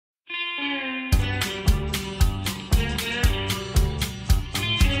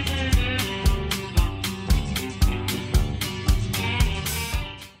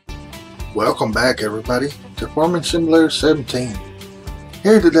Welcome back, everybody, to Farming Simulator 17.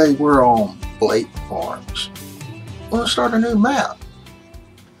 Here today we're on Blake Farms. We're going to start a new map.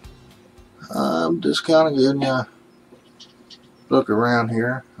 I'm just kind of getting a look around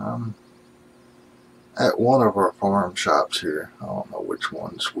here. At one of our farm shops here. I don't know which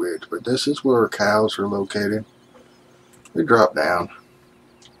one's which, but this is where our cows are located. We drop down.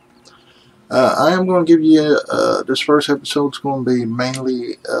 I am going to give you, this first episode is going to be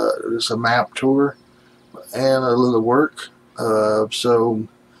mainly just a map tour and a little work. So,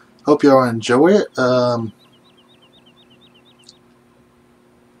 hope y'all enjoy it.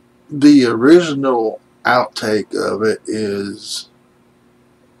 The original outtake of it is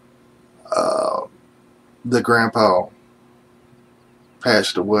the grandpa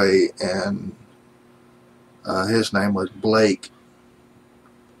passed away, and his name was Blake.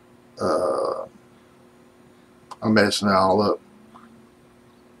 I'm messing it all up.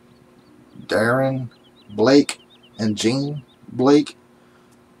 Darren Blake and Jean Blake.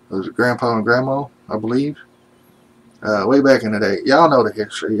 Those are grandpa and grandma, I believe. Way back in the day. Y'all know the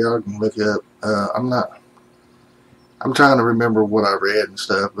history. Y'all can look it up. I'm trying to remember what I read and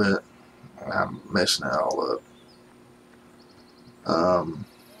stuff, but I'm messing it all up.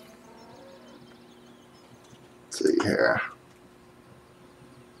 Let's see here.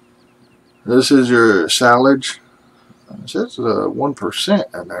 This is your silage. It says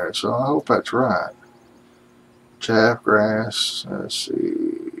 1% in there, so I hope that's right. Chaff grass. Let's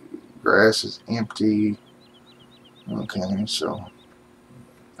see. Grass is empty. Okay, so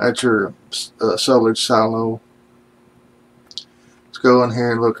that's your silage silo. Let's go in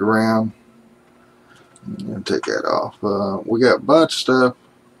here and look around. And take that off. We got a bunch of stuff.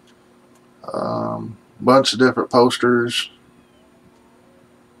 Bunch of different posters.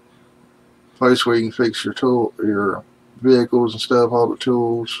 Place where you can fix your vehicles and stuff, all the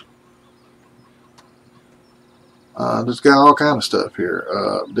tools. Just got all kind of stuff here.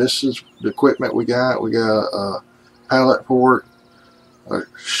 This is the equipment we got. We got a pallet fork, a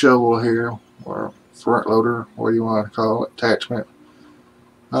shovel here, or front loader, what do you want to call it, attachment.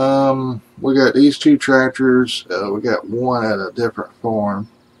 We got these two tractors. We got one at a different farm.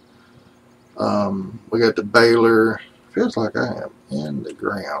 We got the baler. Feels like I am in the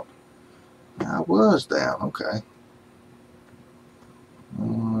ground. I was down, okay.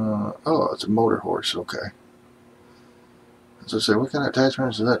 Oh, it's a motor horse, okay. As I said, what kind of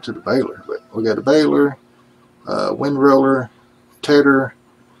attachments is that to the baler? But we got a baler, wind roller, tedder,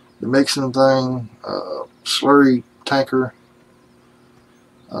 the mixing thing, slurry tanker,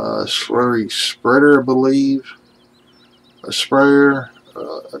 slurry spreader, I believe, a sprayer,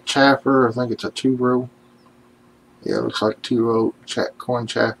 a chaffer. I think it's a 2-row. Yeah, it looks like a 2-row corn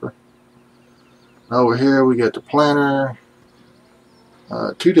chaffer. Over here we got the planter,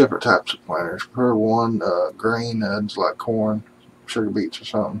 two different types of planters per one, grain, it's like corn, sugar beets or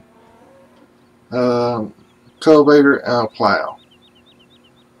something, cultivator, and a plow.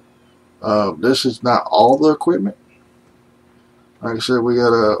 This is not all the equipment. Like I said, we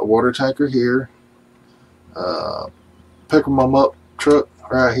got a water tanker here, pick 'em up truck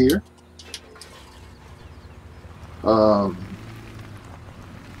right here.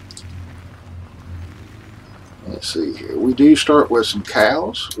 Let's see here. We do start with some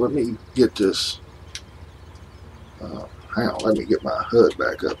cows. Let me get this. Hang on. Let me get my HUD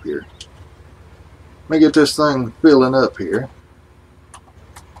back up here. Let me get this thing filling up here.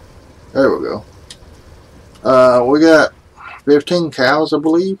 There we go. We got 15 cows, I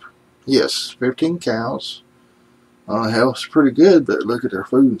believe. Yes, 15 cows. Health's pretty good, but look at their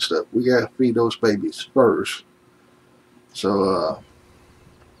food and stuff. We gotta feed those babies first. So,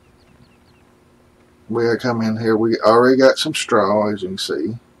 we gotta come in here. We already got some straw, as you can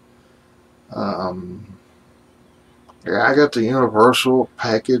see. Yeah, I got the universal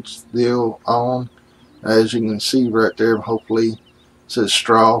package deal on. As you can see right there, hopefully, it says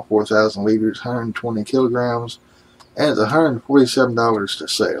straw, 4,000 liters, 120 kilograms, and it's $147 to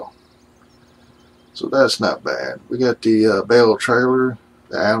sell. So that's not bad. We got the bale trailer,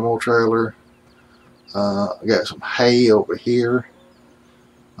 the animal trailer. I got some hay over here.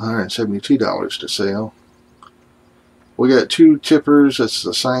 $172 to sell. We got two tippers. It's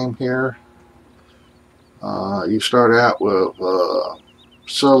the same here. You start out with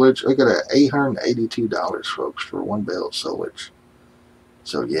silage. I got at $882, folks, for one bale of silage.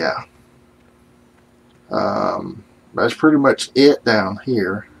 So yeah, that's pretty much it down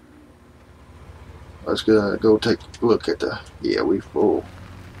here. Let's go take a look at the. Yeah, we full.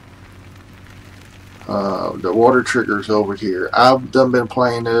 The water trigger's over here. I've been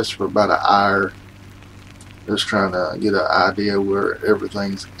playing this for about an hour. Just trying to get an idea where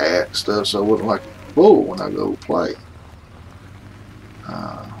everything's at and stuff, so I wouldn't like a fool when I go play.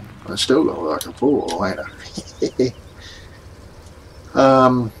 I'm still gonna look like a fool, ain't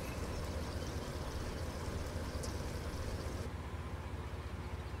I?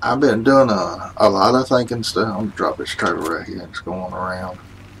 I've been doing a lot of thinking stuff. I'm gonna drop this trailer right here. It's going around.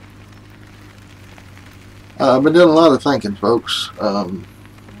 I've been doing a lot of thinking, folks.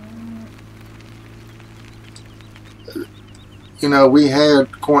 You know, we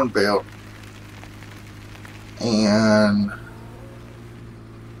had Corn Belt, and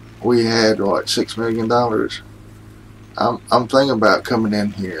we had what, $6 million. I'm thinking about coming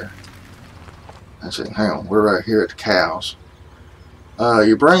in here and saying, hang on, we're right here at the cows.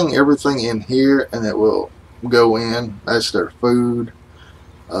 You bring everything in here and it will go in. That's their food.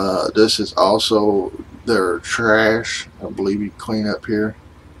 This is also their trash. I believe you clean up here.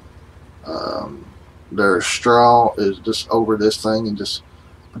 Their straw is just over this thing, and just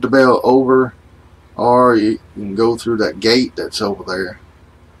put the bale over, or you can go through that gate that's over there.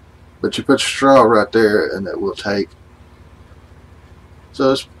 But you put your straw right there and it will take.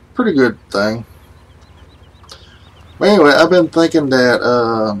 So it's a pretty good thing. But anyway, I've been thinking that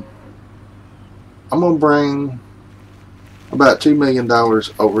I'm going to bring about $2 million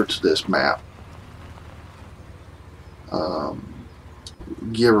over to this map.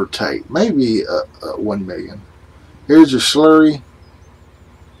 Give or take. Maybe 1 million. Here's your slurry.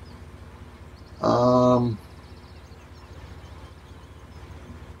 I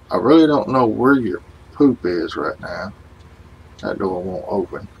really don't know where your poop is right now. That door won't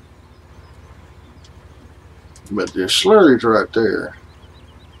open. But your slurry's right there.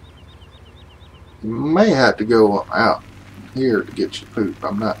 You may have to go out here to get your poop.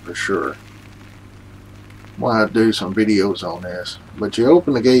 I'm not for sure. I'm going to do some videos on this. But you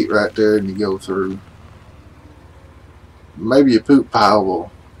open the gate right there and you go through. Maybe your poop pile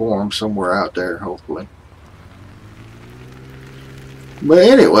will form somewhere out there, hopefully. But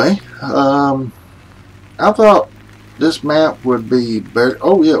anyway, I thought this map would be better.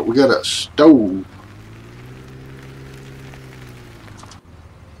 Oh yeah, we got a stove.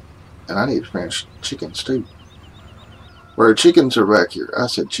 And I need to finish chickens too. Where chickens are back here. I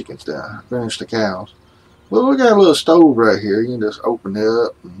said chickens down. Finish the cows. Well, we got a little stove right here. You can just open it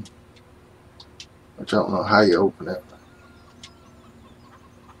up. Which I don't know how you open it.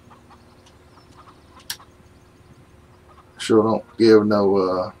 Sure don't give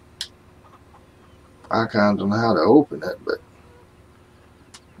no icons on how to open it, but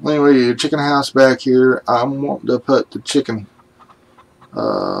anyway, your chicken house back here. I'm wanting to put the chicken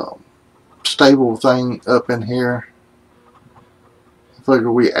stable thing up in here. I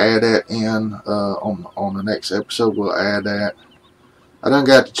figure we add that in on the next episode. We'll add that. I done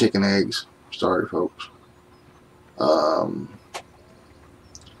got the chicken eggs. Sorry, folks.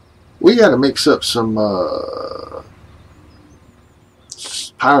 We got to mix up some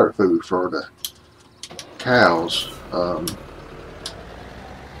pirate food for the cows. But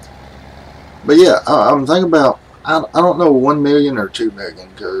yeah, I'm thinking about, I don't know, 1 million or 2 million,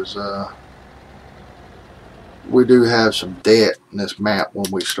 because we do have some debt in this map when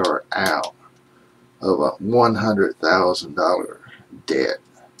we start out of a $100,000 debt.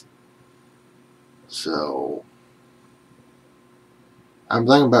 So I'm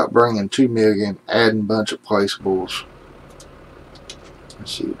thinking about bringing 2 million, adding a bunch of placeables.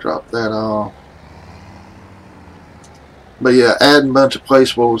 Let's see, drop that off. But yeah, adding a bunch of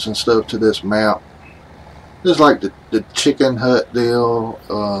placeables and stuff to this map. Just like the chicken hut deal.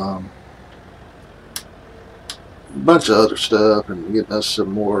 A bunch of other stuff, and getting us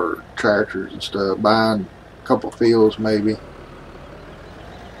some more tractors and stuff. Buying a couple fields maybe.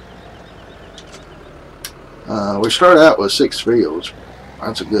 We started out with 6 fields.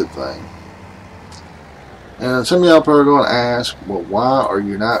 That's a good thing. And some of y'all probably going to ask, well, why are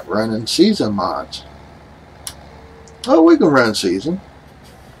you not running season mods? Oh, we can run season.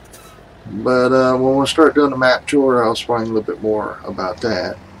 But when we start doing the map tour, I'll explain a little bit more about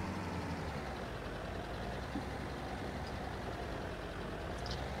that.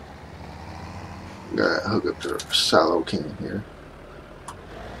 Got to hook up to Silo King here.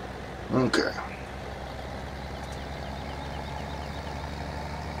 Okay.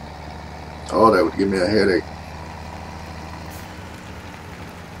 Oh, that would give me a headache.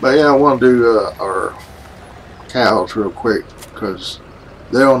 But yeah, I want to do our cows real quick, because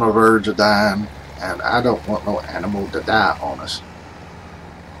they're on the verge of dying, and I don't want no animal to die on us.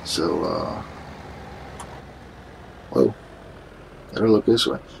 So, whoa, better look this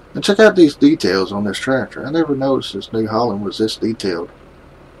way. And check out these details on this tractor. I never noticed this New Holland was this detailed.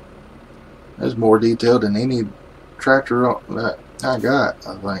 It's more detailed than any tractor that I got,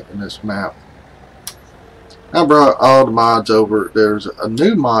 I think, in this map. I brought all the mods over. There's a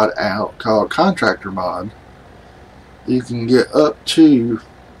new mod out called Contractor Mod. You can get up to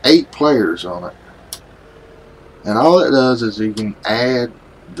 8 players on it. And all it does is you can add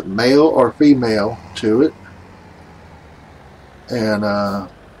the male or female to it. And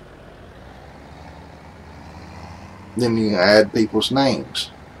then you can add people's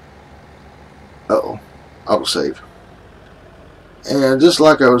names. Uh-oh. Autosave. And just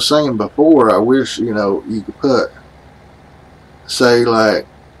like I was saying before, I wish, you know, you could put, say, like,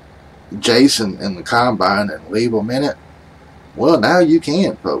 Jason in the combine and leave him in it. Well, now you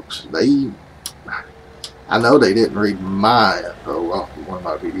can, folks. I know they didn't read my info off of one of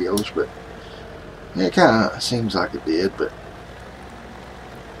my videos, but yeah, it kind of seems like it did, but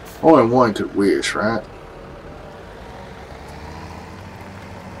only one could wish, right?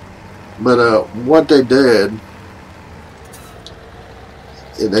 But what they did,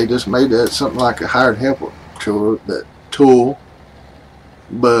 they just made that something like a hired helper tool,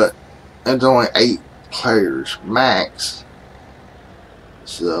 but it's only 8 players max.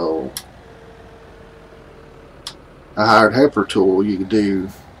 So a hired helper tool, you can do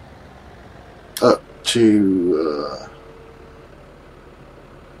up to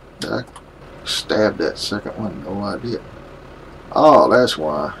did I stab that second one? No, I did. Oh, that's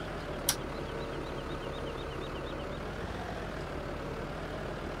why.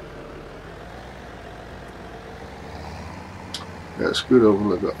 Gotta scoot over a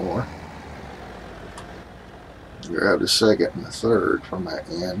little bit more. Grab the second and the third from that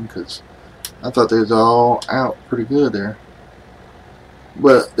end, because I thought they was all out pretty good there.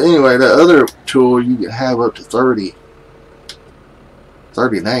 But anyway, the other tool, you can have up to 30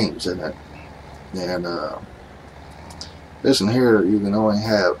 names in it. And this one here, you can only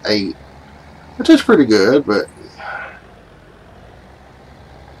have 8, which is pretty good, but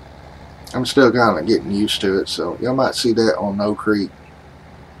I'm still kind of getting used to it, so y'all might see that on No Creek.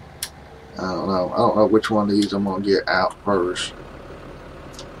 I don't know. I don't know which one of these I'm going to get out first.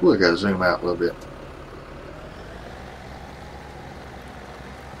 Ooh, I got to zoom out a little bit.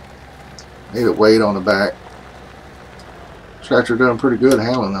 Need a weight on the back. Tractor doing pretty good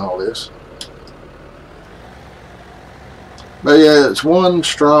handling all this. But yeah, it's 1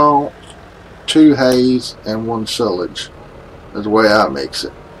 straw, 2 haze, and 1 silage. That's the way I mix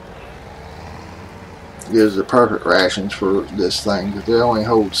it. Gives the perfect rations for this thing, because they only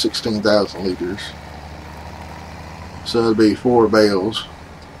hold 16,000 liters. So it'll be 4 bales.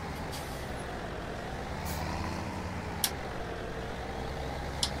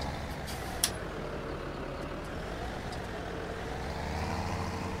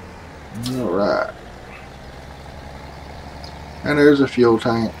 Alright. And there's a fuel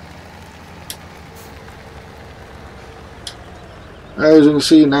tank. As you can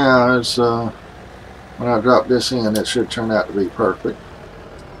see now, it's when I drop this in, it should turn out to be perfect.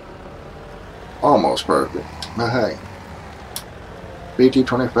 Almost perfect. But hey, 50,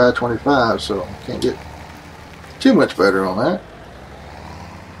 25, 25, so can't get too much better on that.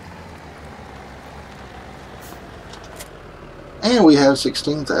 And we have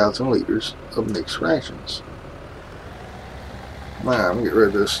 16,000 liters of mixed rations. Now, I'm going to get rid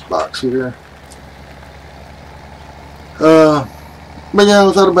of this box here. But yeah,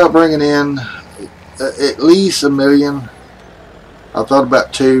 I thought about bringing in at least 1 million. I thought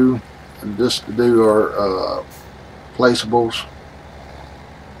about 2 just to do our placeables.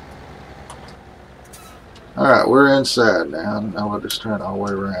 Alright, we're inside now. Now I'll just turn all the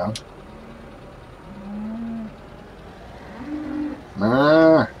way around.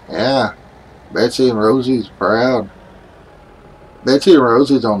 Yeah, Betsy and Rosie's proud. Betsy and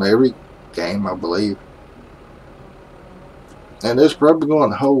Rosie's on every game, I believe. And it's probably going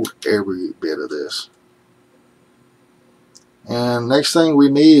to hold every bit of this. And next thing we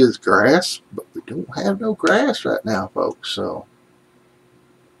need is grass, but we don't have no grass right now, folks. So,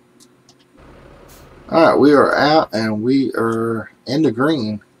 alright, we are out and we are in the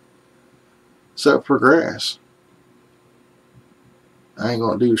green, except for grass. I ain't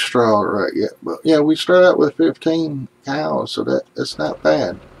going to do straw right yet, but yeah, we start out with 15 cows, so that's not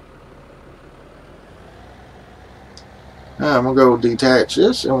bad. Now I'm going to go detach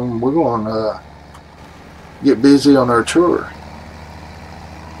this, and we're going to get busy on our tour.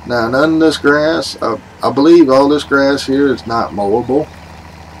 Now, none of this grass, I believe all this grass here is not mowable.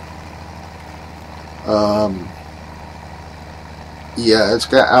 Yeah, it's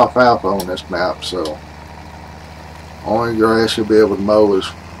got alfalfa on this map, so only grass you'll be able to mow is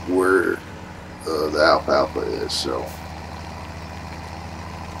where the alfalfa is. So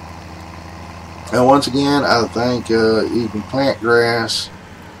And once again, I think you can plant grass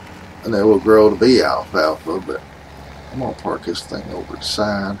and it will grow to be alfalfa, but I'm going to park this thing over the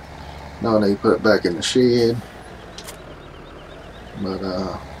side. No need to put it back in the shed. But,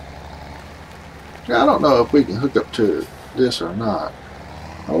 yeah, I don't know if we can hook up to this or not.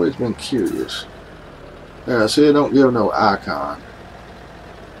 Always been curious. Yeah, see, it don't give no icon.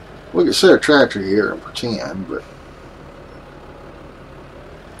 We could set a tractor here and pretend, but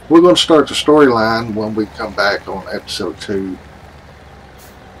we're going to start the storyline when we come back on episode 2.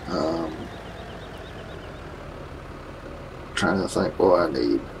 Trying to think what I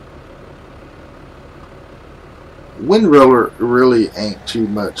need. Windroller really ain't too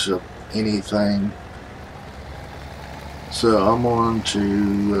much of anything, so I'm going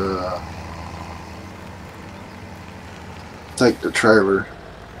to take the trailer.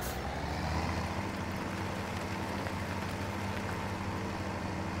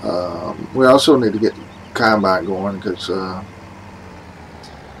 We also need to get the combine going because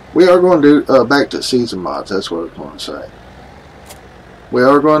we are going to do back to season mods. That's what I was going to say. We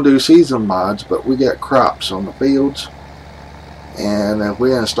are going to do season mods, but we got crops on the fields, and if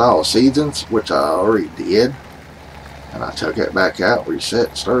we install seasons, which I already did, and I took it back out,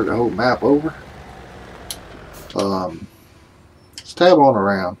 reset, started the whole map over. Let's tab on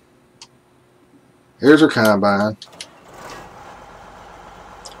around. Here's our combine.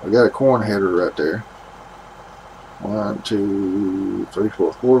 We got a corn header right there. 1, 2, 3,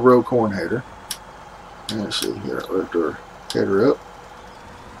 4, 4-row corn header. And let's see here, lift our header up.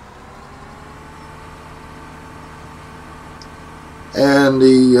 And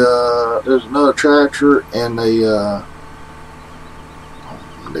there's another tractor and the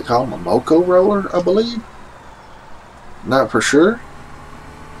they call them a Moco roller, I believe. Not for sure.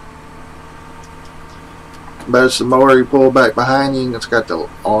 But it's the mower you pull back behind you, and it's got the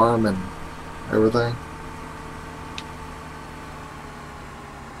arm and everything.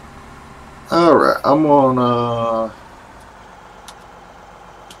 Alright, I'm on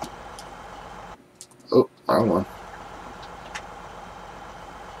oh, wrong one.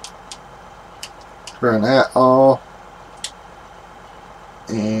 Turn that off.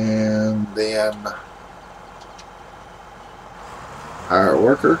 And then hire a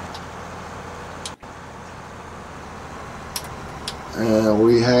worker. And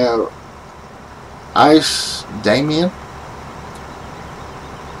we have Ice Damien.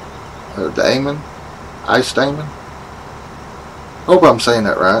 Or Damon. Ice Damon. Hope I'm saying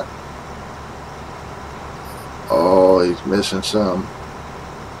that right. Oh, he's missing some.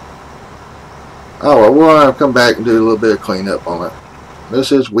 Oh, well, we'll have to come back and do a little bit of cleanup on it.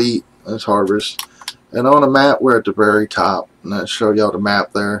 This is wheat. That's harvest. And on the map, we're at the very top. And I'll show y'all the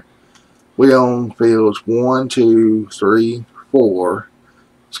map there. We own fields 1, 2, 3, 4.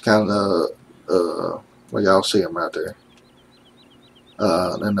 It's kind of, well, y'all see them right there.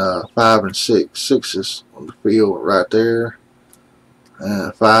 And 5 and 6. 6 is on the field right there.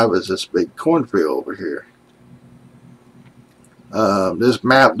 And 5 is this big cornfield over here. This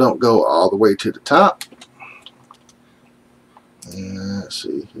map don't go all the way to the top. And let's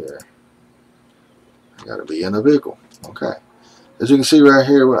see here. I gotta be in a vehicle. Okay. As you can see right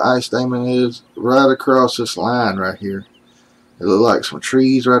here where Ice Damon is, right across this line right here. It looks like some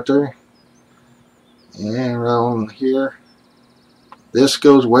trees right there. And right on here. This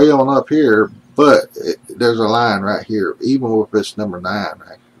goes way on up here, but there's a line right here, even if it's number 9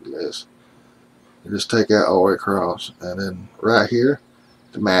 right this. You just take that all the way across, and then right here,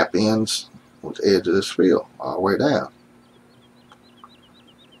 the map ends with the edge of this field, all the way down.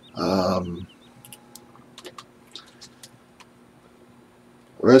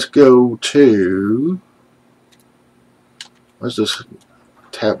 Let's go to, let's just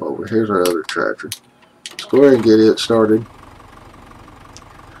tap over. Here's our other tractor. Let's go ahead and get it started.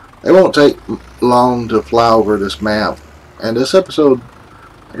 It won't take long to fly over this map, and this episode,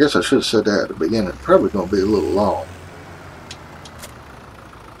 I guess I should have said that at the beginning, probably going to be a little long.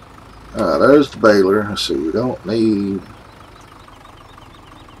 There's the baler. Let's see, we don't need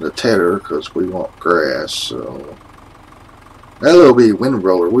the tedder because we want grass, so that little bitty wind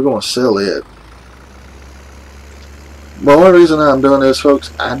roller, we're going to sell it. But one reason I'm doing this,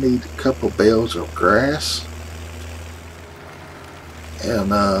 folks, I need a couple bales of grass. And,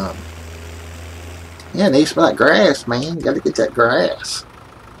 yeah, it needs like grass, man. You got to get that grass.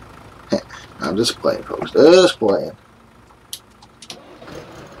 I'm just playing, folks. Just playing.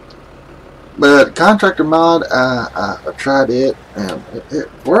 But contractor mod, I tried it, and it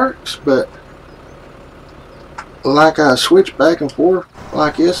works, but like I switch back and forth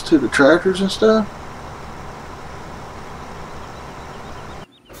like this to the tractors and stuff,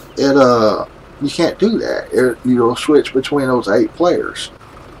 you can't do that. You'll switch between those 8 players.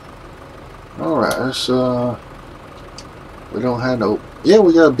 Alright, let's, we don't have no, yeah,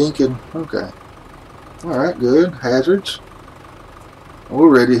 we got a beacon, okay. Alright, good, hazards. We're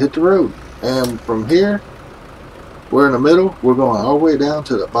ready to hit the road. And from here, we're in the middle, we're going all the way down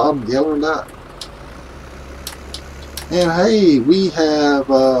to the bottom yellow dot. And hey, we have,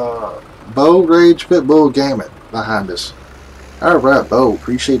 Bo Rage Pitbull Gaming behind us. Alright, Bo,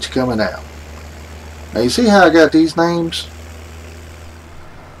 appreciate you coming out. Now you see how I got these names?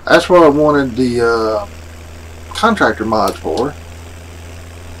 That's what I wanted the contractor mods for.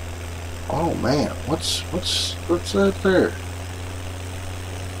 Oh man, what's that there?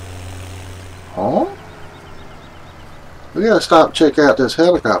 Huh? We gotta stop and check out this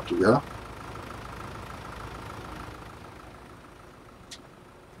helicopter, y'all.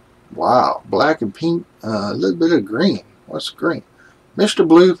 Wow, black and pink, a little bit of green. What's green? Mr.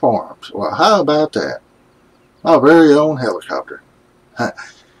 Blue Farms. Well, how about that? My very own helicopter.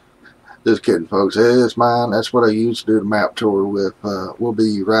 Just kidding, folks. It's mine. That's what I used to do the map tour with. We'll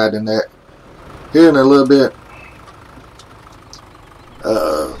be riding that here in a little bit.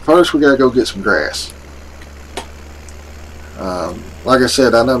 First, we gotta go get some grass. Like I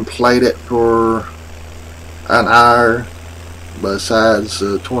said, I done played it for an hour. Besides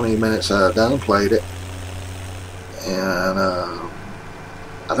 20 minutes, I done played it. And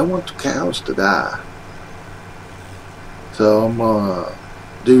I don't want the cows to die. So I'm gonna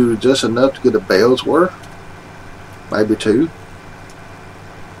do just enough to get a bale's worth, maybe 2.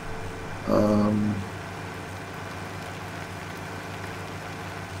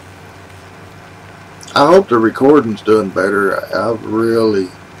 I hope the recording's doing better. I've really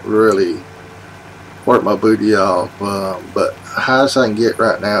worked my booty off, but highest I can get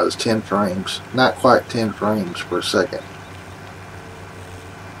right now is 10 frames. Not quite 10 frames per second.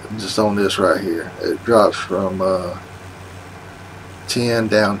 Just on this right here, it drops from 10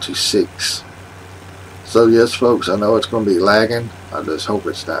 down to 6. So yes, folks, I know it's going to be lagging. I just hope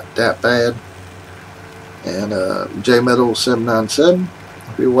it's not that bad. And JMetal797,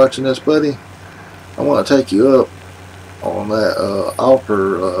 if you're watching this, buddy, I want to take you up on that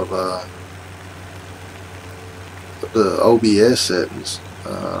offer of the OBS settings,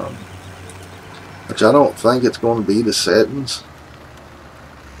 which I don't think it's going to be the settings.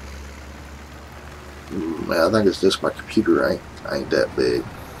 I think it's just my computer ain't that big.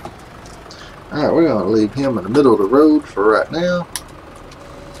 Alright, we're going to leave him in the middle of the road for right now.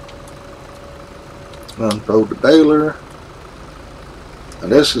 Unfold the baler.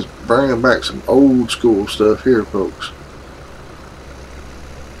 And this is bringing back some old school stuff here, folks.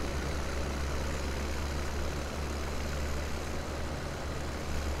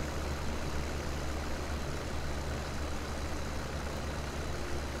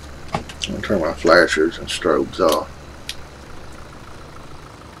 I'm going to turn my flashers and strobes off.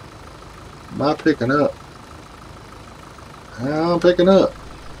 Am I picking up? I'm picking up.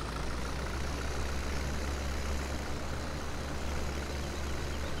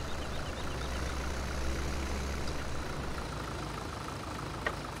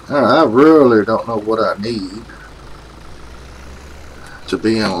 I really don't know what I need to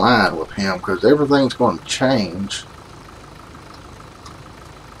be in line with him, because everything's going to change.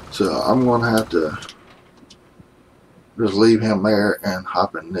 So I'm going to have to just leave him there and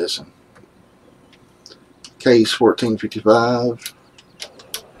hop in this one. Case 1455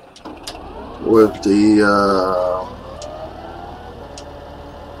 with the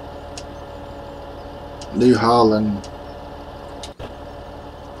New Holland.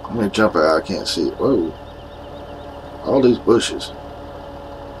 Let me jump out, I can't see it. Whoa. All these bushes.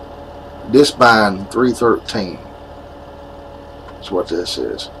 Disbind 313. That's what this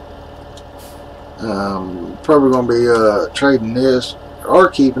is. Probably going to be trading this or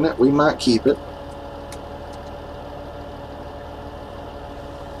keeping it. We might keep it.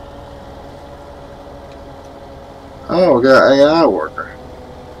 Oh, we got AI worker.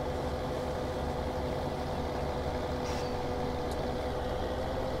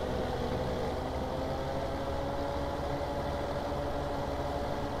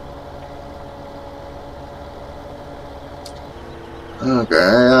 Okay,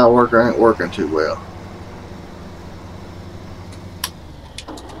 AI worker ain't working too well.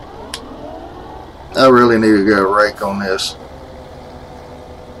 I really need to get a rake on this,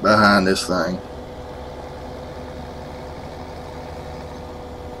 behind this thing.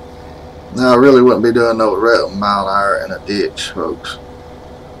 Now I really wouldn't be doing no mile an hour in a ditch, folks.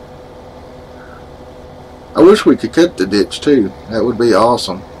 I wish we could cut the ditch too. That would be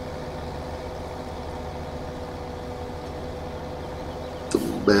awesome.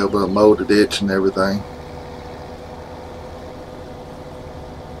 be able to mow the ditch and everything.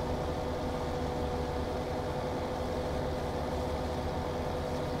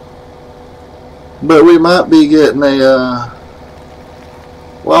 But we might be getting a,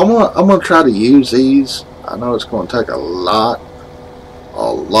 well, I'm gonna try to use these. I know it's gonna take a lot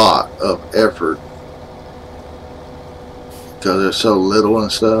of effort because they're so little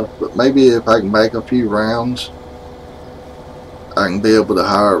and stuff. But maybe if I can make a few rounds, I can be able to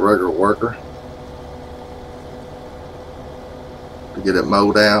hire a regular worker to get it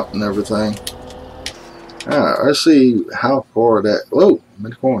mowed out and everything. Alright, let's see how far that. Whoa, I'm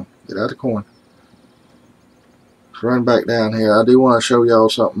in the corn. Get out of the corn. Let's run back down here. I do want to show y'all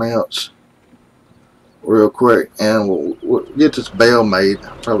something else real quick, and we'll get this bale made.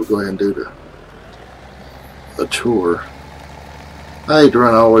 I'll probably go ahead and do the chore. I hate to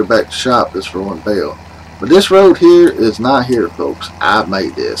run all the way back to the shop just for one bale. But this road here is not here, folks. I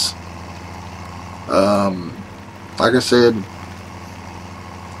made this. Like I said,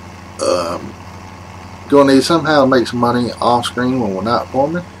 gonna need somehow to make some money off screen when we're not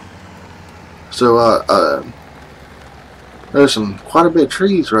farming. So there's quite a bit of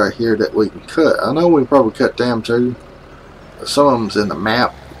trees right here that we can cut. I know we can probably cut them too. Some of them's in the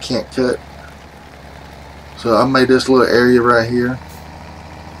map we can't cut. So I made this little area right here.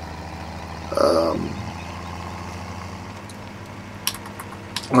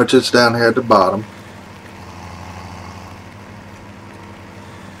 Which is down here at the bottom.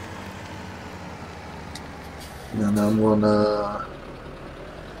 And I'm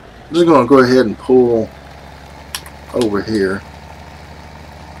just gonna go ahead and pull over here.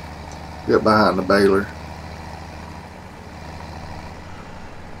 Get behind the baler.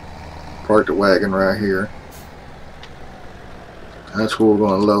 Park the wagon right here. That's where we're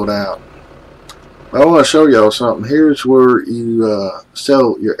gonna load out. I want to show y'all something. Here's where you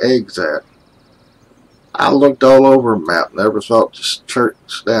sell your eggs at. I looked all over a map. Never thought this church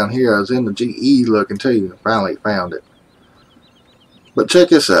down here. I was in the GE looking too. And finally found it. But check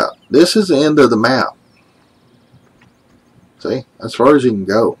this out. This is the end of the map. See? As far as you can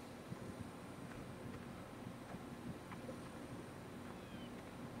go.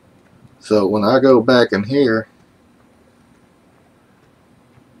 So when I go back in here,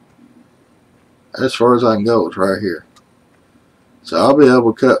 as far as I can go, it's right here. So I'll be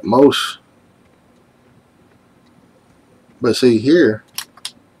able to cut most. But see here,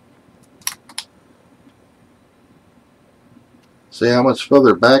 see how much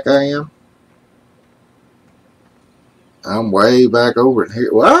further back I am? I'm way back over in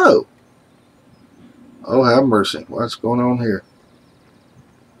here. Whoa! Oh, have mercy. What's going on here?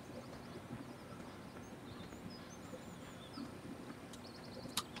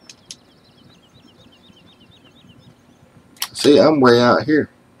 See, I'm way out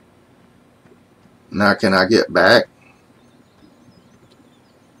here. Now can I get back?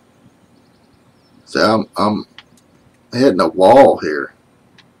 See, I'm hitting a wall here.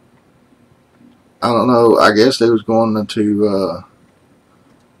 I don't know. I guess they was going into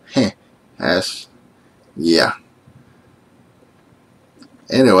that's, yeah.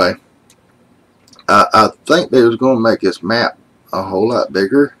 Anyway, I think they was going to make this map a whole lot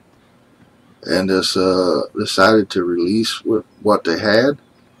bigger, and just decided to release with what they had.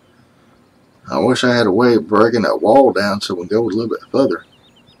 I wish I had a way of breaking that wall down so we can go a little bit further.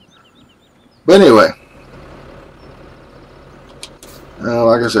 But anyway,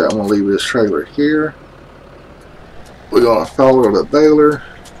 like I said, I'm going to leave this trailer here. We're going to follow the baler.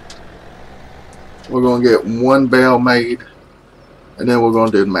 We're going to get one bale made, and then we're going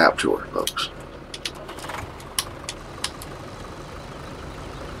to do the map tour, folks.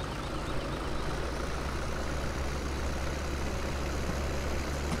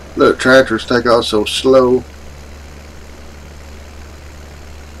 Look, tractors take off so slow.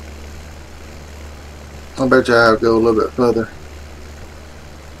 I bet you I'll go a little bit further.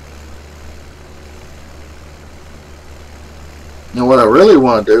 Now what I really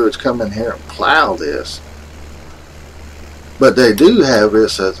want to do is come in here and plow this. But they do have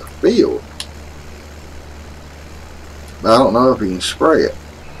this as a field. But I don't know if you can spray it.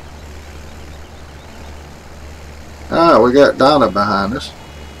 Ah, we got Donna behind us.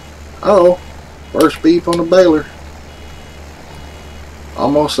 Uh oh, first beep on the baler.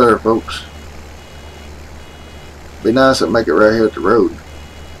 Almost there, folks. Be nice to make it right here at the road.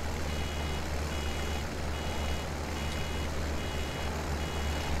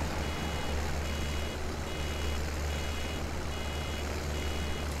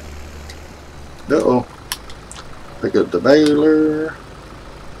 Uh-oh. Pick up the baler.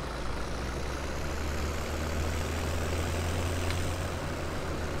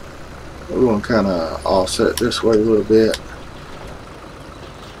 We're going to kind of offset this way a little bit.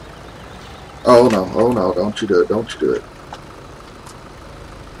 Oh no, don't you do it, don't you do it.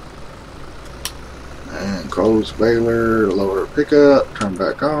 And close baler, lower pickup, turn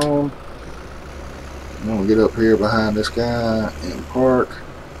back on. I'm going to get up here behind this guy and park.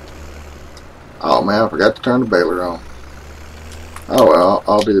 Oh man, I forgot to turn the baler on. Oh well,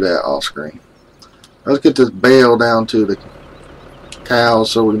 I'll do that off screen. Let's get this bale down to the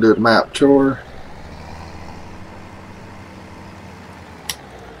cows so we can do the map tour.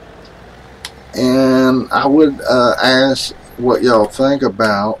 And I would ask what y'all think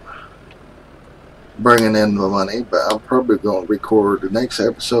about bringing in the money, but I'm probably going to record the next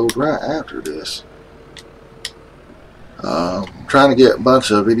episode right after this. Trying to get a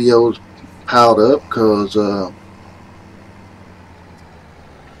bunch of videos piled up because,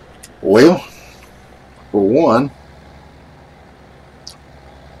 well, for one,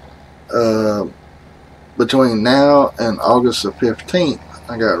 between now and August the 15th,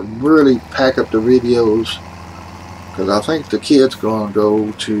 I got to really pack up the videos because I think the kids going to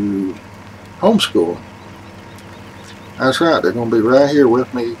go to homeschool. That's right, they're going to be right here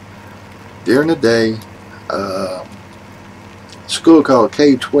with me during the day. School called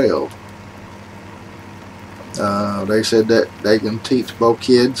K-12. They said that they can teach both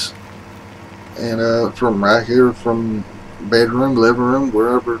kids, and from right here, from bedroom, living room,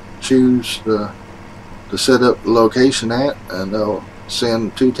 wherever choose to set up the location at, and they'll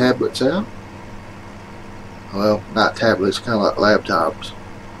send 2 tablets out. Well, not tablets, kind of like laptops.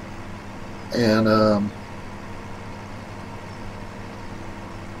 And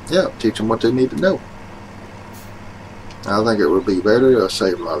yeah, teach them what they need to know. I think it would be better. It'll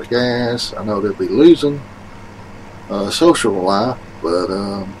save a lot of gas. I know they'll be losing social life,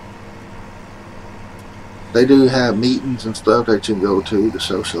 but they do have meetings and stuff that you can go to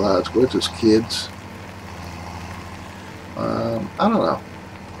socialize with as kids. I don't know.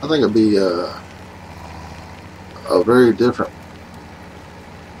 I think it'd be a very different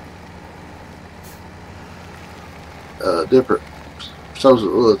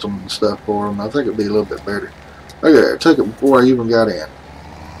socialism and stuff for them. I think it'd be a little bit better. Okay, I took it before I even got in.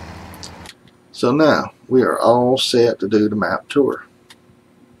 So now we are all set to do the map tour.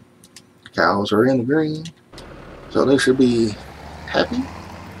 Cows are in the green, so they should be happy.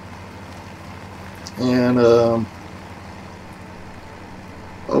 And no.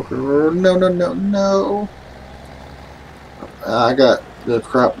 I got the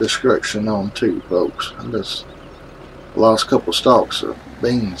crop destruction on too, folks. I just lost a couple stalks of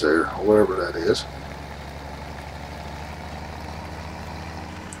beans there, or whatever that is.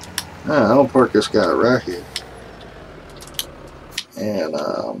 Now, I'll park this guy right here. And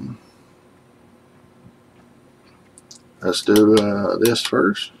let's do this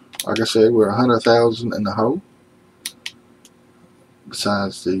first. Like I said, we're 100,000 in the hole.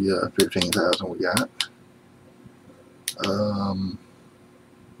 Besides the 15,000 we got.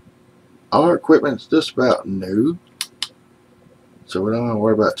 All our equipment's just about new, so we don't have to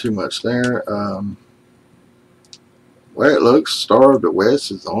worry about too much there. Way it looks, Star of the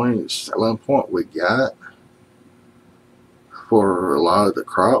West is the only selling point we got for a lot of the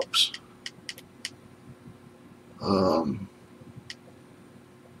crops.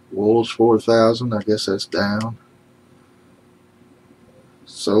 Wool's 4,000, I guess that's down.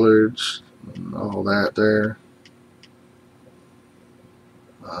 Silage, and all that there.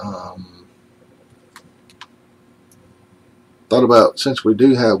 Thought about, since we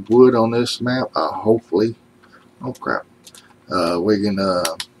do have wood on this map, hopefully, oh crap, we can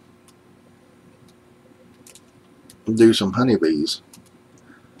do some honeybees.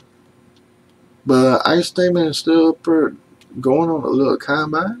 But ice statement is still going on a little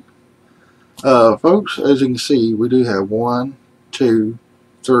combine. Folks, as you can see, we do have 1, 2,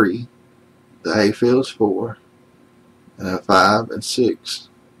 3. The hayfield's 4, and 5 and 6.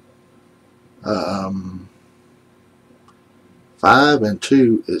 5 and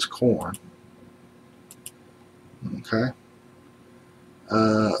 2 is corn. Okay.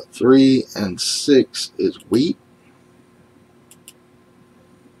 3 and 6 is wheat.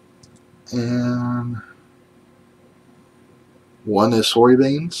 And 1 is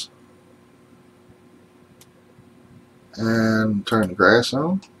soybeans. And turn the grass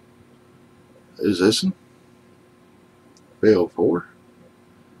on. Is this one? Field 4.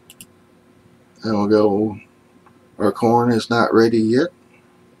 And we'll go, our corn is not ready yet,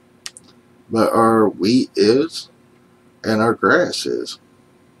 but our wheat is, and our grass is.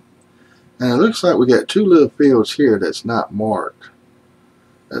 And it looks like we got 2 little fields here that's not marked.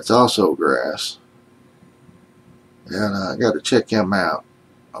 That's also grass. And I got to check them out.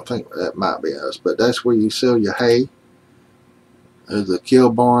 I think that might be us, but that's where you sell your hay. There's the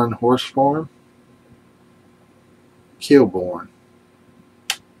Kilborn Horse Farm. Kilborn.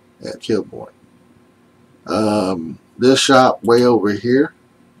 Yeah, Kilborn. This shop way over here,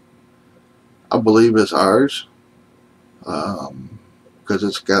 I believe it's ours. Because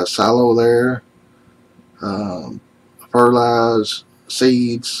it's got a silo there, fertilized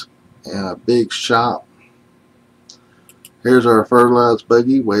seeds, and a big shop. Here's our fertilized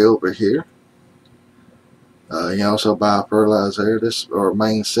buggy way over here. You can also buy fertilizer there. This is our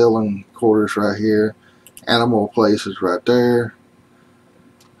main selling quarters right here. Animal places right there.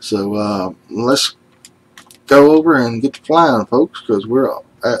 So let's go over and get to flying, folks, because we're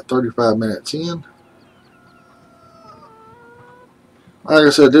at 35 minutes in. Like I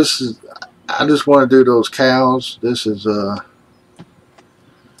said, I just want to do those cows. This is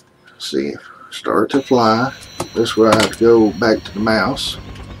see, start to fly. This is where I have to go back to the mouse.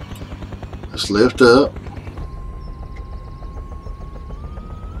 Let's lift up.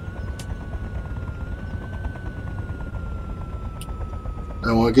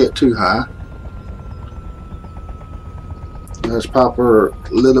 Don't want to get too high. Let's pop our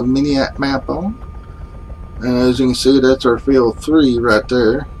little mini map on. And as you can see, that's our field 3 right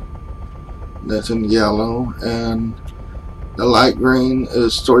there. That's in yellow. And the light green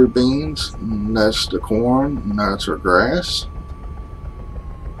is soybeans. And that's the corn. And that's our grass.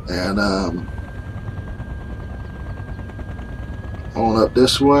 And on up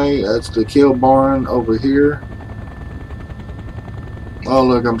this way, that's the kill barn over here. Oh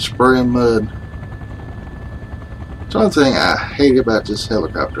look, I'm spraying mud. It's one thing I hate about this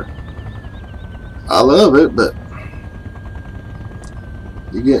helicopter. I love it, but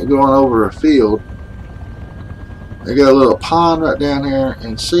you get going over a field. They got a little pond right down here,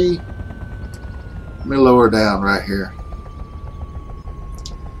 and see, let me lower down right here.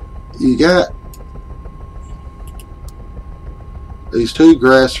 You got these 2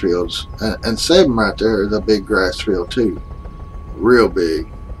 grass fields, and 7 right there is a big grass field too. Real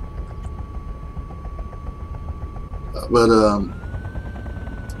big. But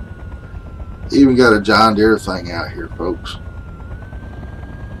even got a John Deere thing out here, folks.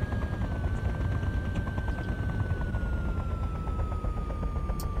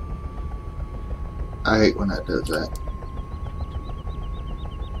 I hate when that does that.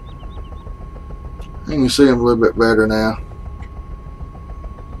 You can see them a little bit better now.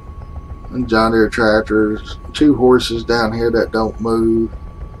 And John Deere tractors, 2 horses down here that don't move.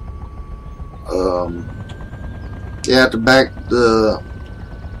 You have to back the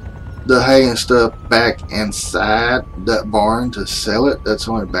hay and stuff back inside that barn to sell it. That's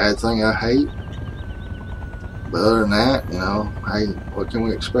the only bad thing I hate. But other than that, you know, hey, what can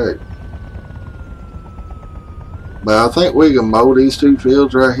we expect? But I think we can mow these 2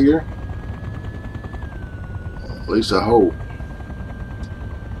 fields right here. At least I hope.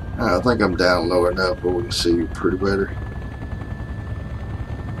 I think I'm down low enough where we can see pretty better.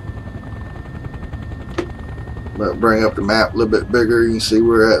 But bring up the map a little bit bigger. You can see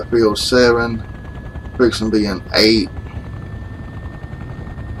we're at field 7, fixing to be an 8.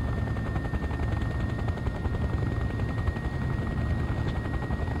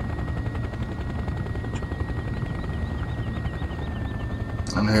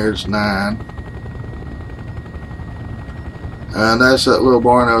 And here's 9. And that's that little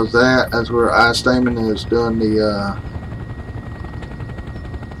barn I was at. That's where I Stamen is doing the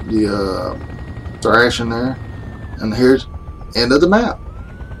thrashing there. And here's end of the map.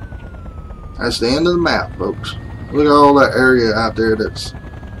 That's the end of the map, folks. Look at all that area out there that's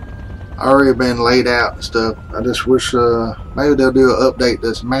already been laid out and stuff. I just wish maybe they'll do an update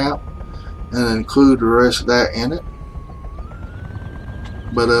this map and include the rest of that in it.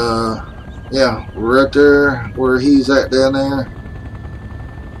 But yeah, right there where he's at down there,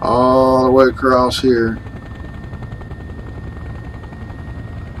 all the way across here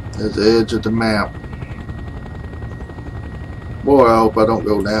is the edge of the map. Boy, I hope I don't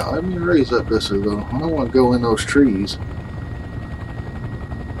go down. Let me raise up this a little. I don't want to go in those trees.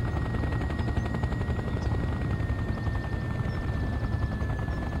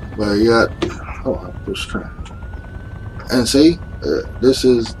 But you got, oh, I'm just trying. And see, this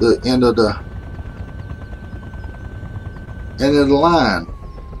is the end of the line.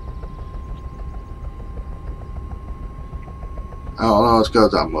 I don't know, it's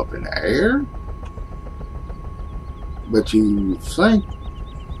because I'm up in the air. But you think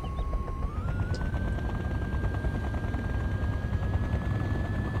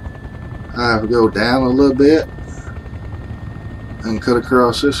I have to go down a little bit and cut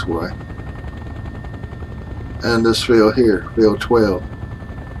across this way. And this field here, field 12.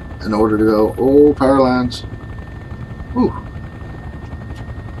 in order to go. Oh, power lines. Whew.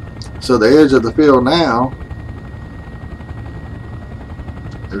 So the edge of the field now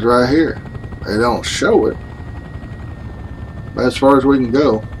is right here. They don't show it, but as far as we can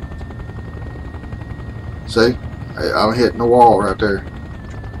go. See, I'm hitting the wall right there.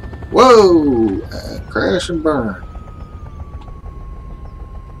 Whoa! And crash and burn.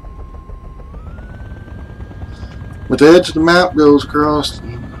 But the edge of the map goes across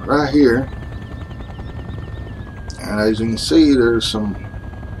right here, and as you can see, there's some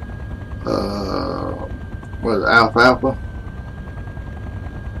what is it, alfalfa.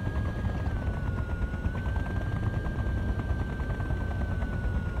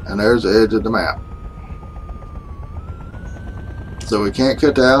 And there's the edge of the map. So we can't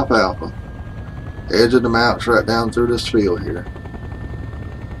cut the alfalfa. The edge of the map's right down through this field here.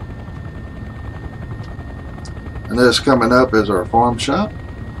 And this coming up is our farm shop,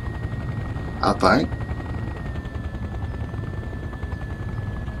 I think.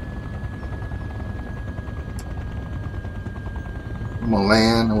 I'm gonna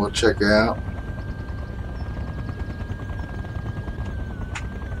land and we'll check it out.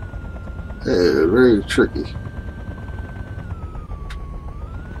 It's very tricky.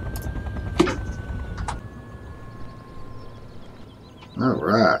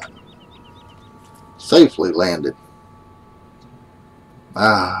 Alright. Safely landed.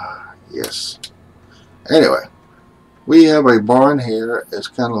 Ah, yes. Anyway, we have a barn here. It's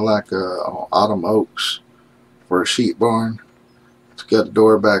kind of like Autumn Oaks for a sheep barn. It's got a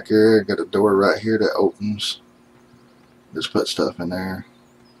door back here. Got a door right here that opens. Just put stuff in there.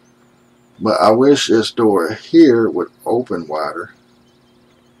 But I wish this door here would open wider.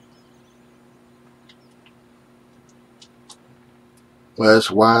 Well,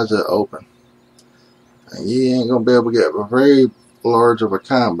 that's why is it open? And you ain't gonna be able to get a very large of a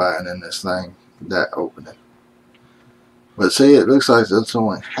combine in this thing, that opening. But see, it looks like it's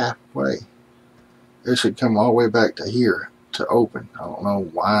only halfway. It should come all the way back to here to open. I don't know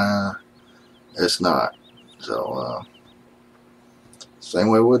why it's not. So, same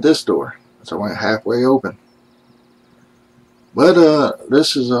way with this door. It's only halfway open. But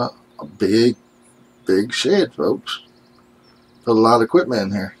this is a big shed, folks. Put a lot of equipment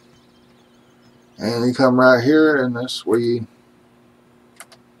in here. And you come right here, and that's where you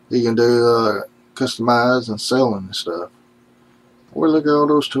can do customize and selling and stuff. Boy, look at all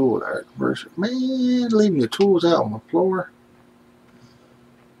those tools there. Man, leaving your tools out on the floor.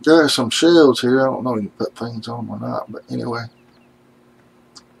 Got some shelves here. I don't know if you can put things on them or not, but anyway.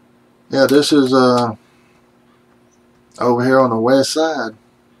 Yeah, this is over here on the west side.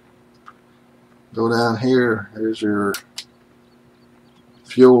 Go down here. Here's your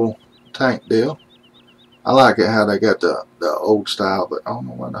fuel tank deal. I like it how they got the old style, but I don't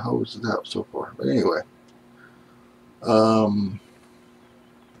know why the hose is out so far. But anyway,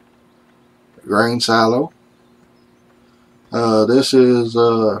 grain silo. This is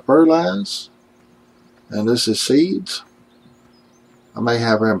fertilize, and this is seeds. I may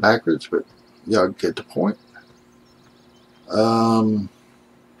have them backwards, but y'all get the point.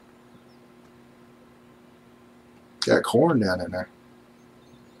 Got corn down in there.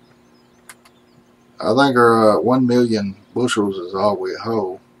 I think our 1 million bushels is all we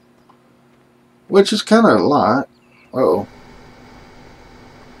hoe, which is kind of a lot. Uh-oh.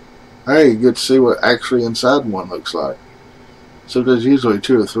 Hey, you get to see what actually inside one looks like. So there's usually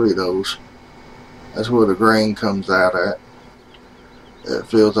 2 or 3 of those. That's where the grain comes out at. It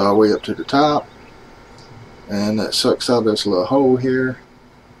fills all the way up to the top, and it sucks out this little hole here,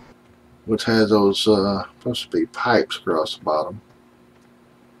 which has those supposed to be pipes across the bottom.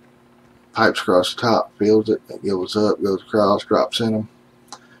 Pipes across the top, fills it, it goes up, goes across, drops in them.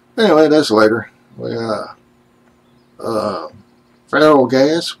 Anyway, that's later. We feral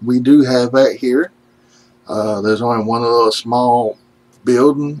gas, we do have that here. There's only one little small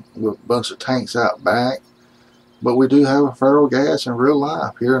building with a bunch of tanks out back, but we do have a feral gas in real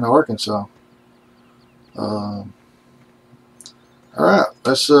life here in Arkansas. Alright,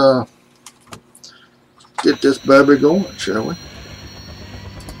 let's get this baby going, shall we?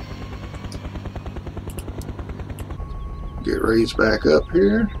 Get raised back up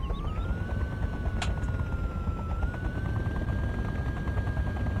here.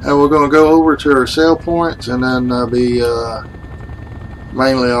 And we're going to go over to our sell points, and then be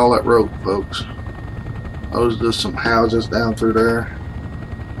mainly all that road, folks. Those are just some houses down through there.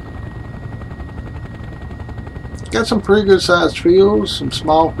 Got some pretty good sized fields, some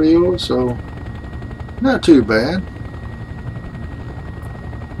small fields, so not too bad.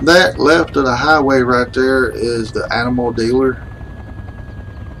 That left of the highway right there is the animal dealer.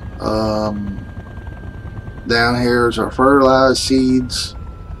 Down here is our fertilized seeds,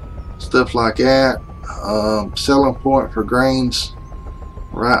 stuff like that. Selling point for grains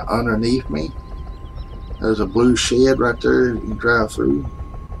right underneath me. There's a blue shed right there you can drive through.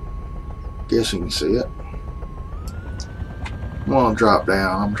 Guess you can see it. I'm gonna drop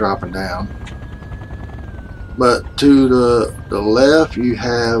down. I'm dropping down. But to the left you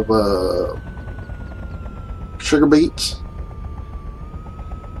have sugar beets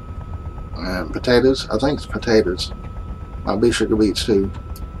and potatoes. I think it's potatoes. Might be sugar beets too.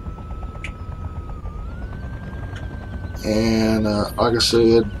 And like I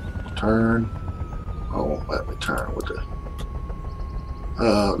said, turn. Oh, let me turn with the.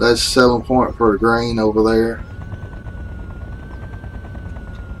 That's the selling point for the grain over there.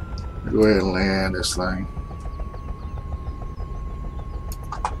 Go ahead and land this thing.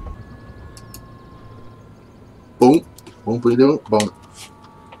 Boom, boom, we do it. Boom.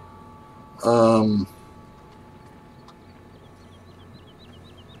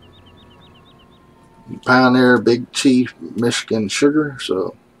 Pioneer Big Chief Michigan sugar,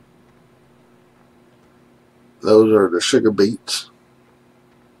 so those are the sugar beets.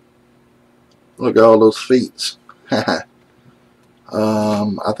 Look at all those feet. I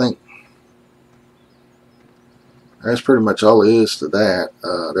think that's pretty much all it is to that.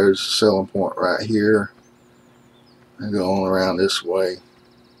 There's a selling point right here. And go on around this way.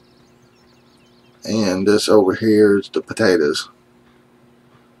 And this over here is the potatoes.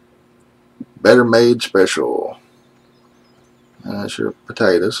 Better Made Special. And that's your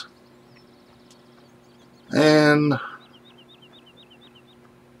potatoes. And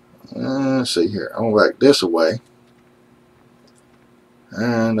let's see here. I'm going back this way.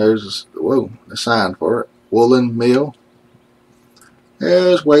 And there's the sign for it. Woolen Mill.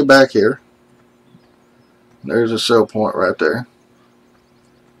 Yeah, it's way back here. There's a sell point right there.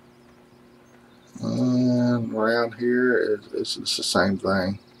 And around here it's the same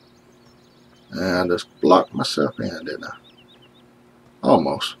thing. And I just blocked myself in, didn't I?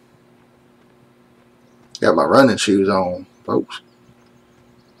 Almost. Got my running shoes on, folks.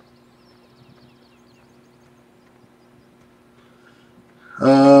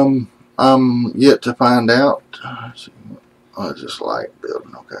 I'm yet to find out. Oh, it's just light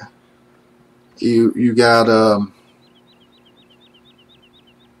building, okay. You got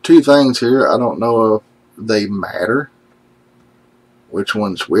two things here. I don't know if they matter, which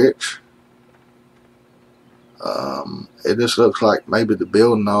one's which. It just looks like maybe the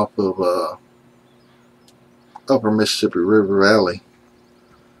building off of Upper Mississippi River Valley.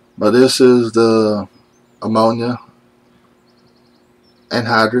 But this is the ammonia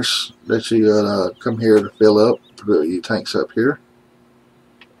anhydrous that you come here to fill up, put your tanks up here.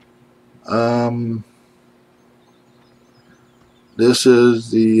 This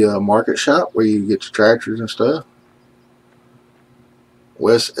is the market shop where you get your tractors and stuff.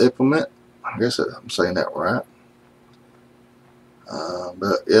 West Implement. I guess I'm saying that right.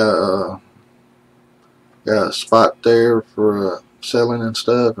 But yeah, got a spot there for selling and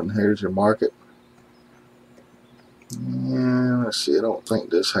stuff, and here's your market. And let's see, I don't think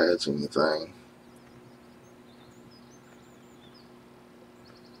this has anything.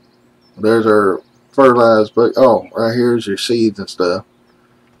 There's our fertilized, but oh, right here's your seeds and stuff.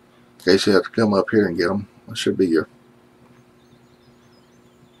 In case you have to come up here and get them. That should be your.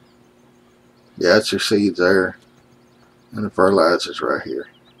 Yeah, that's your seeds there. And the fertilizer's right here.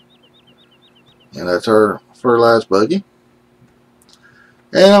 And that's our fertilized buggy.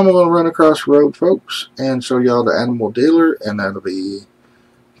 And I'm going to run across the road, folks, and show y'all the animal dealer, and that'll be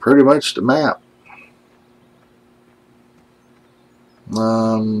pretty much the map.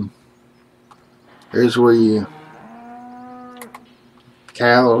 Here's where you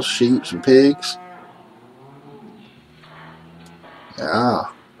cows, sheep, and pigs. Yeah.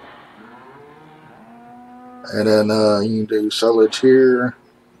 And then you can do silage here.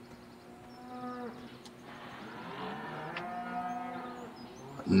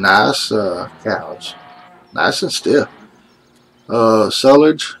 Nice cows. Nice and stiff.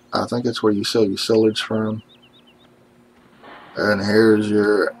 Silage. I think that's where you sell your silage from. And here's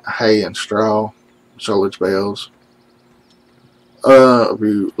your hay and straw. Silage bales. If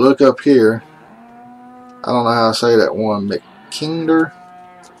you look up here, I don't know how to say that one. McKinder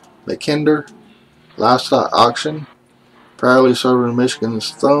Livestock Auction. Proudly serving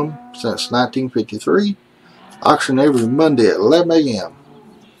Michigan's thumb since 1953. Auction every Monday at 11 a.m.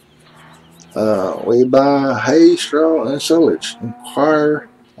 We buy hay, straw, and silage. Inquire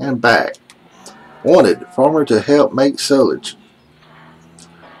and back. Wanted, farmer to help make silage.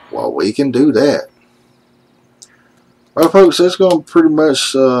 Well, we can do that. Well, folks, that's going to pretty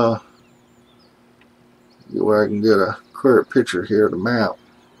much where I can get a clear picture here of the map.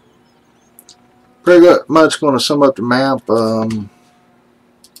 Pretty much going to sum up the map. Oh,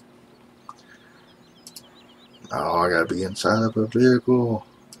 I got to be inside of a vehicle.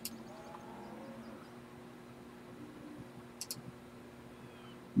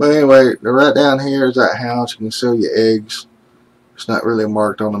 But anyway, right down here is that house. You can sell your eggs. It's not really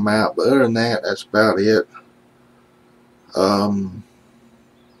marked on the map, but other than that, that's about it.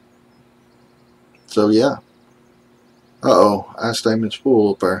 So yeah. Uh-oh, ice statement's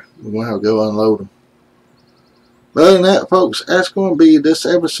full up there. We're going to have to go unload them. But other than that, folks, that's going to be this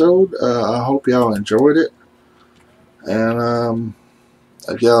episode. I hope y'all enjoyed it. And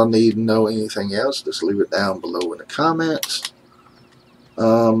if y'all need to know anything else, just leave it down below in the comments.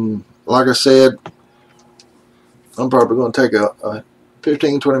 Like I said, I'm probably going to take a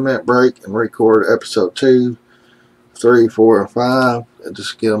 15-20 minute break and record episode 2, 3, 4, and 5 and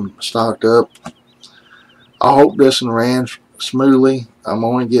just get them stocked up. I hope this one ran smoothly. I'm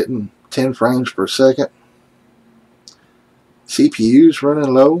only getting 10 frames per second. CPU's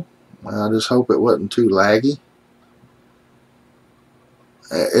running low. I just hope it wasn't too laggy.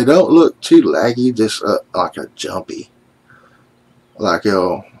 It don't look too laggy, just like a jumpy. Like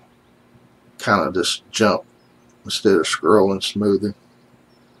it'll kind of just jump instead of scrolling smoothly.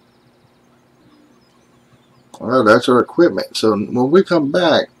 Well, that's our equipment. So when we come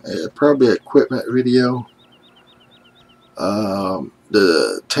back, probably an equipment video.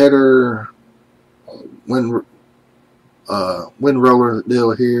 The tether wind roller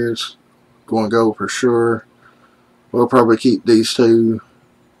deal here is going to go for sure. We'll probably keep these two.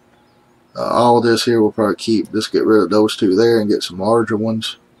 All this here we'll probably keep. Just get rid of those two there and get some larger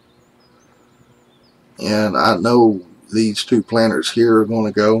ones. And I know these two planters here are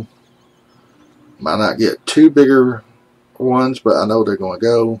going to go. Might not get two bigger ones, but I know they're going to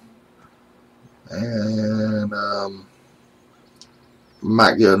go. And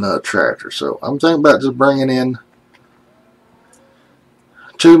might get another tractor. So I'm thinking about just bringing in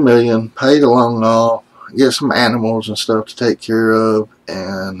 $2 million, pay the loan off, get some animals and stuff to take care of,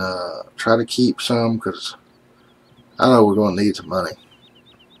 and try to keep some, because I know we're going to need some money,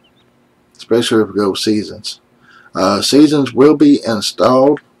 especially if we go seasons. Seasons will be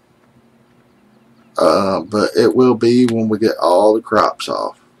installed, but it will be when we get all the crops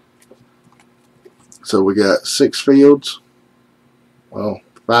off. So we got 6 fields, well,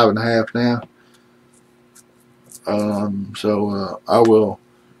 5.5 now. So I will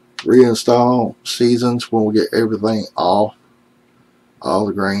reinstall seasons when we get everything off, all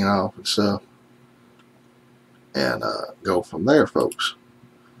the grain off and stuff, and go from there, folks.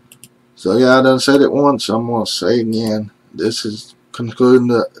 So yeah, I done said it once, I'm going to say it again. This is concluding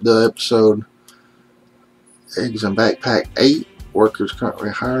the episode. Eggs and backpack 8, workers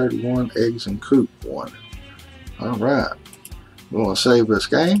currently hired 1, eggs and coop 1. Alright, we're going to save this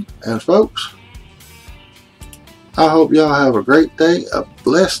game, and folks, I hope y'all have a great day, a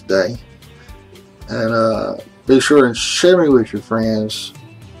blessed day, and be sure and share me with your friends.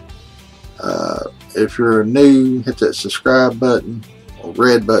 If you're new, hit that subscribe button, or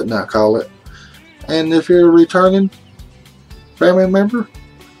red button I call it, and if you're a returning family member,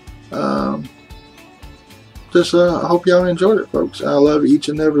 just I hope y'all enjoyed it, folks. I love each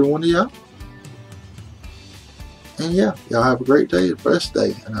and every one of y'all, and yeah, y'all have a great day, a blessed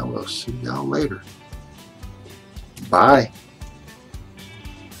day, and I will see y'all later. Bye.